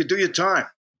 You do your time.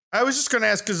 I was just going to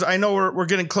ask, because I know we're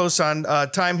getting close on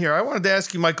time here. I wanted to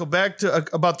ask you, Michael, back to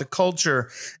about the culture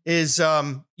is,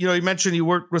 you mentioned you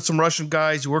worked with some Russian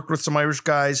guys, you worked with some Irish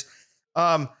guys.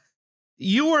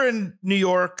 You were in New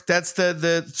York. That's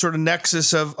the sort of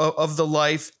nexus of the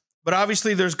life. But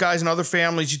obviously there's guys in other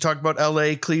families. You talked about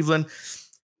LA, Cleveland.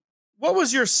 What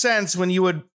was your sense when you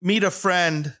would meet a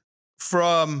friend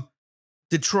from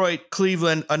Detroit,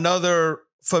 Cleveland, another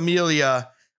familia?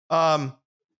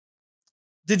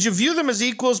 Did you view them as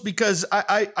equals? Because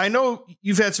I know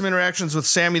you've had some interactions with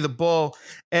Sammy the Bull,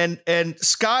 and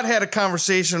Scott had a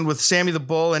conversation with Sammy the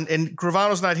Bull, and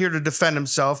Gravano's not here to defend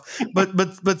himself,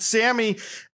 but Sammy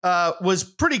was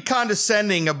pretty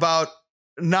condescending about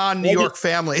non-New York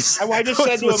families. I just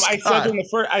said to him,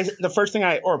 the first thing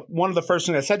one of the first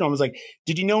things I said to him was like,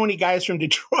 "Did you know any guys from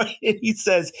Detroit?" And he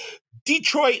says,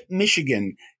 "Detroit,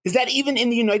 Michigan. Is that even in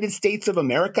the United States of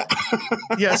America?"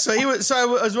 Yeah. So I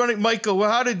was wondering, Michael, well,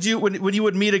 how did you, when you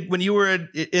would meet, when you were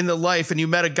in the life and you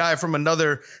met a guy from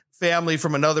another family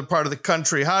from another part of the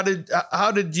country, how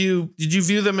did you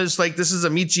view them as like, this is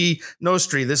Amici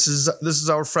Nostri, this is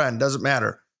our friend, doesn't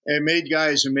matter? A made guy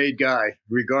is a made guy,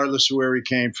 regardless of where he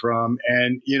came from.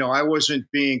 And, I wasn't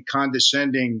being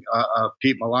condescending of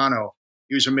Pete Milano.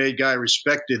 He was a made guy,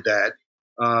 respected that.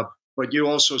 But you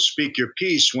also speak your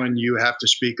piece when you have to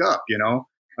speak up,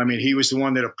 he was the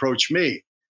one that approached me.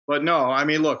 But no,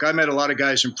 look, I met a lot of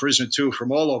guys in prison too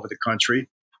from all over the country.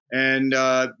 And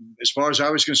as far as I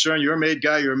was concerned, you're a made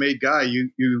guy, you're a made guy.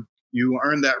 You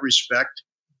earn that respect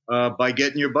by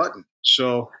getting your button.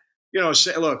 So,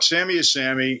 look, Sammy is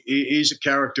Sammy. He's a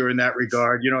character in that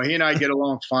regard. He and I get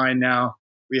along fine now.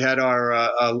 We had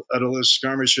our little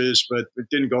skirmishes, but it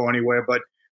didn't go anywhere. But,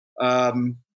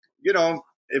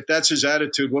 if that's his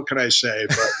attitude, what can I say?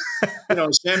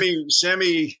 But,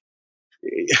 Sammy,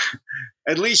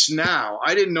 at least now,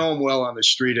 I didn't know him well on the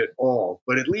street at all,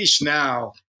 but at least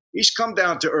now he's come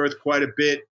down to earth quite a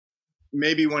bit,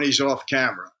 maybe when he's off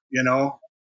camera,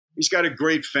 He's got a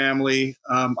great family.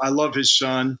 I love his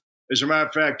son. As a matter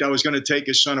of fact, I was going to take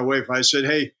his son away from him. I said,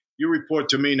 "Hey, you report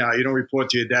to me now. You don't report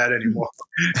to your dad anymore."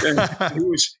 And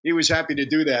he was happy to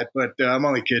do that, but I'm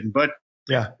only kidding. But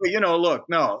yeah, but, look,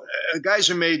 no, a guy's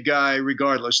a made guy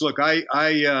regardless. Look, I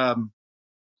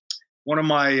one of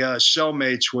my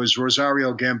cellmates was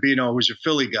Rosario Gambino, who was a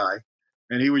Philly guy,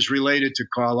 and he was related to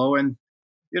Carlo. And,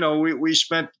 we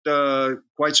spent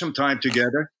quite some time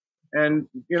together and,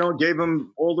 gave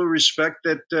him all the respect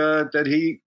that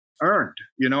he earned,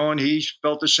 and he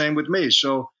felt the same with me.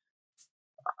 So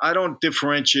I don't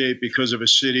differentiate because of a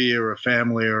city or a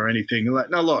family or anything.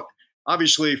 Now, look,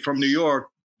 obviously from New York,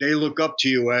 they look up to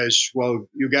you as, well,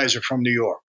 you guys are from New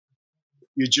York.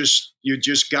 You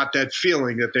just got that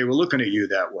feeling that they were looking at you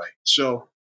that way. So,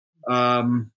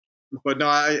 but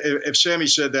no, if Sammy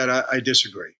said that, I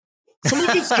disagree. Some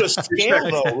of it's just scale,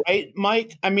 though, right,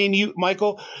 Mike?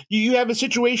 Michael, you have a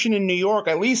situation in New York,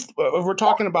 at least if we're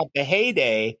talking about the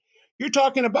heyday, you're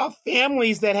talking about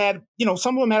families that had,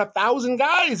 some of them had 1,000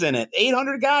 guys in it,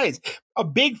 800 guys. A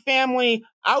big family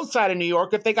outside of New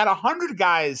York, if they got 100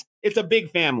 guys, it's a big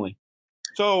family.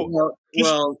 So,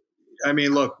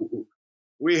 look,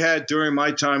 we had, during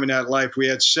my time in that life, we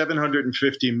had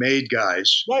 750 made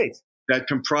guys, right, that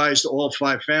comprised all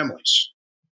 5 families.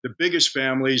 The biggest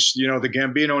families, the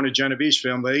Gambino and the Genovese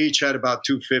family, they each had about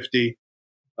 250,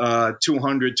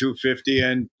 200, 250.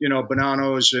 And,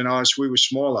 Bonanos and us, we were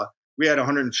smaller. We had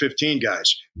 115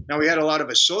 guys. Now, we had a lot of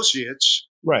associates.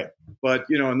 Right. But,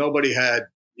 nobody had,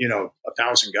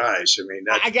 1,000 guys.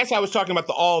 I guess I was talking about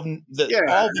all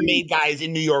the made guys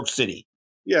in New York City.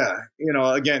 Yeah.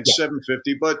 Again,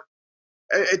 750. But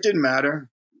it didn't matter.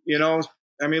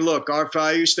 I mean, look,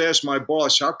 I used to ask my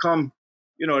boss, how come,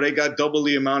 they got double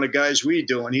the amount of guys we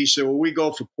do? And he said, well, we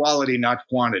go for quality, not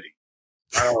quantity.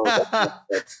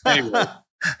 Anyway,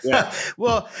 yeah.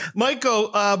 Well,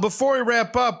 Michael, before we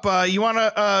wrap up, you want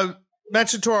to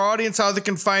mention to our audience how they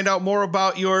can find out more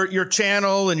about your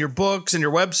channel and your books and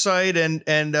your website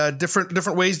and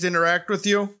different ways to interact with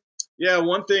you? Yeah,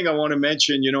 one thing I want to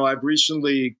mention, I've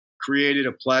recently created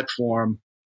a platform.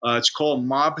 It's called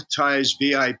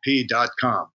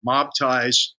mobtiesvip.com,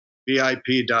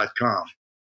 mobtiesvip.com.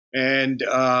 And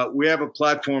we have a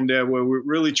platform there where we're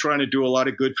really trying to do a lot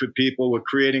of good for people. We're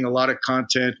creating a lot of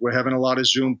content. We're having a lot of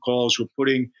Zoom calls. We're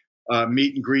putting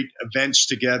meet and greet events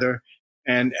together.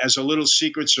 And as a little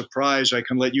secret surprise, I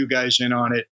can let you guys in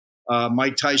on it.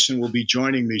 Mike Tyson will be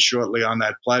joining me shortly on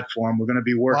that platform. We're going to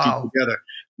be working together.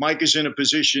 Mike is in a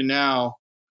position now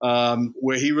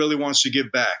where he really wants to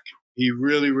give back. He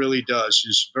really, really does.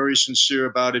 He's very sincere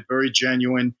about it, very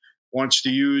genuine, wants to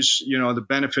use, the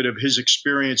benefit of his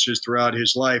experiences throughout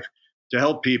his life to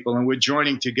help people. And we're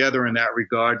joining together in that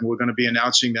regard. And we're going to be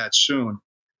announcing that soon.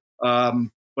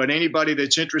 But anybody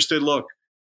that's interested, look,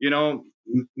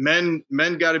 men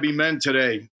got to be men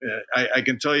today. I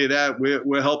can tell you that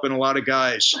we're helping a lot of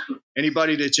guys.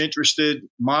 Anybody that's interested,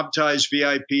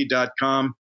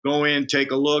 mobtiesvip.com, go in,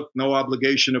 take a look. No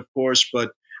obligation, of course,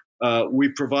 but we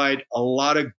provide a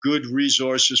lot of good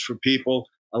resources for people.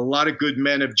 A lot of good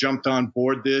men have jumped on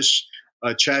board this.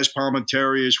 Chaz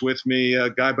Palminteri is with me. A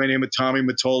guy by the name of Tommy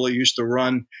Mottola used to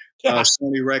run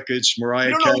Sony Records. Mariah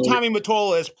You don't Carey. know who Tommy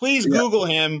Mottola is? Please Google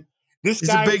him. This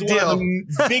guy is one of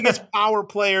the biggest power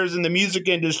players in the music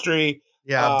industry.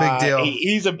 Yeah, big deal.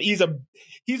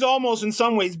 He's almost in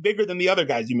some ways bigger than the other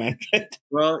guys you mentioned.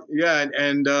 Well, yeah,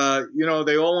 and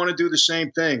they all want to do the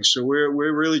same thing. So we're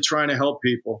really trying to help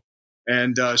people.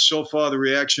 And so far, the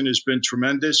reaction has been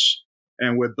tremendous.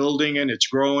 And we're building and it's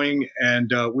growing.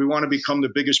 And we want to become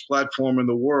the biggest platform in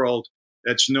the world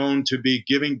that's known to be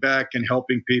giving back and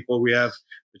helping people. We have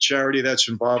a charity that's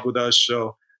involved with us.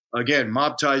 So, again,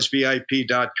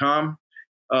 mobtiesvip.com.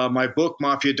 My book,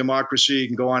 Mafia Democracy, you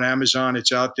can go on Amazon.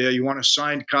 It's out there. You want a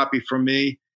signed copy from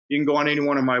me, you can go on any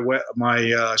one of my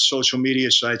social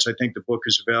media sites. I think the book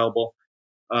is available.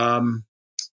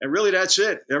 And really, that's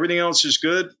it. Everything else is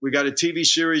good. We got a TV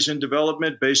series in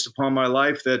development based upon my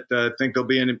life that I think they'll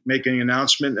be making an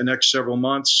announcement in the next several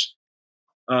months.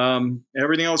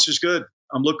 Everything else is good.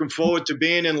 I'm looking forward to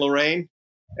being in Lorraine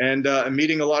and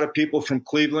meeting a lot of people from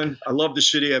Cleveland. I love the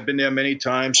city. I've been there many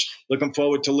times. Looking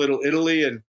forward to Little Italy,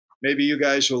 and maybe you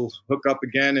guys will hook up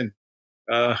again and,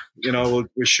 we'll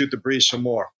shoot the breeze some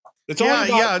more.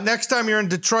 Next time you're in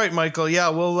Detroit, Michael. Yeah,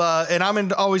 we'll and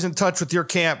I'm always in touch with your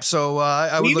camp, so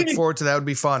I would look forward to that. It would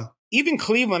be fun. Even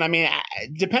Cleveland. I mean,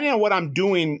 depending on what I'm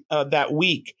doing that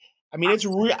week, I mean, it's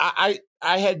real. I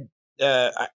had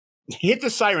hit the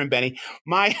siren, Benny.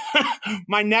 My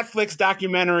my Netflix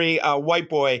documentary, White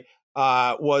Boy,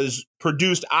 was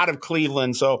produced out of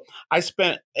Cleveland. So I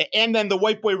spent, and then the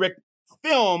White Boy Rick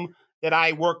film that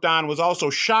I worked on was also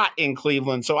shot in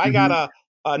Cleveland. So I got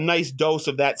a nice dose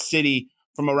of that city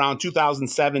from around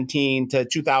 2017 to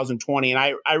 2020.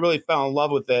 And I really fell in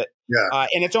love with it. Yeah.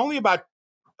 And it's only about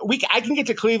I can get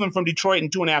to Cleveland from Detroit in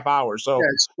 2.5 hours. So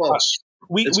it's close.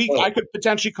 I could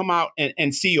potentially come out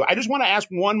and see you. I just want to ask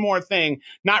one more thing,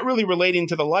 not really relating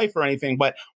to the life or anything,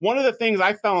 but one of the things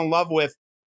I fell in love with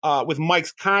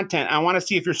Mike's content, I want to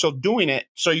see if you're still doing it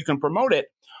so you can promote it,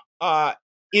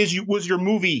 was your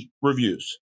movie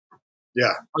reviews.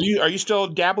 Yeah. Are you still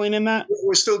dabbling in that?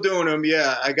 We're still doing them.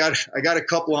 Yeah. I got a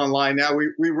couple online now.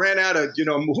 We ran out of,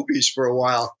 movies for a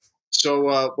while.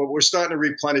 So, but we're starting to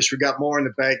replenish. We got more in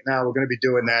the bank now. We're going to be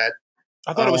doing that.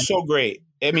 I thought it was so great.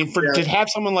 I mean, to have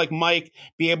someone like Michael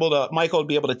be able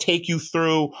to take you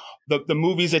through the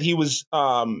movies that he was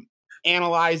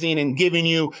analyzing and giving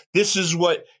you, this is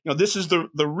what, this is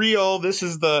the real, this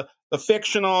is the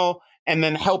fictional, and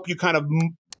then help you kind of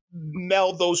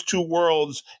meld those two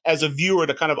worlds as a viewer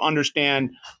to kind of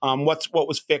understand what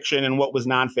was fiction and what was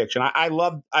nonfiction. I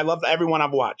love everyone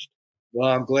I've watched. Well,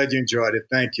 I'm glad you enjoyed it.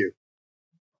 Thank you.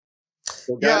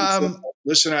 Well, guys,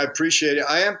 listen, I appreciate it.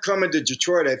 I am coming to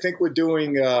Detroit. I think we're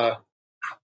doing the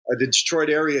Detroit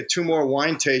area, 2 more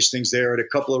wine tastings there at a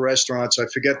couple of restaurants. I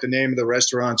forget the name of the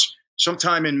restaurants.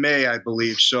 Sometime in May, I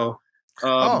believe. So if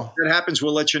that happens,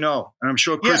 we'll let you know. And I'm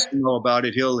sure Chris will know about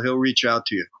it. He'll reach out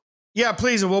to you. Yeah,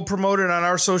 please, and we'll promote it on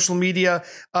our social media.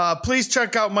 Please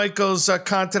check out Michael's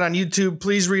content on YouTube.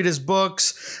 Please read his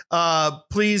books.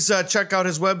 Please check out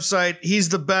his website. He's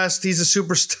the best. He's a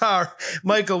superstar.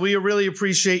 Michael, we really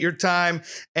appreciate your time.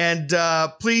 And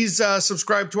please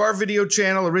subscribe to our video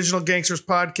channel, Original Gangsters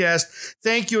Podcast.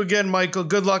 Thank you again, Michael.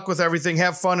 Good luck with everything.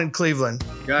 Have fun in Cleveland.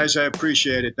 Guys, I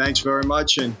appreciate it. Thanks very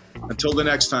much. And until the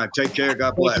next time, take care.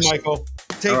 God bless. Thank you, Michael.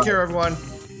 Take care, everyone.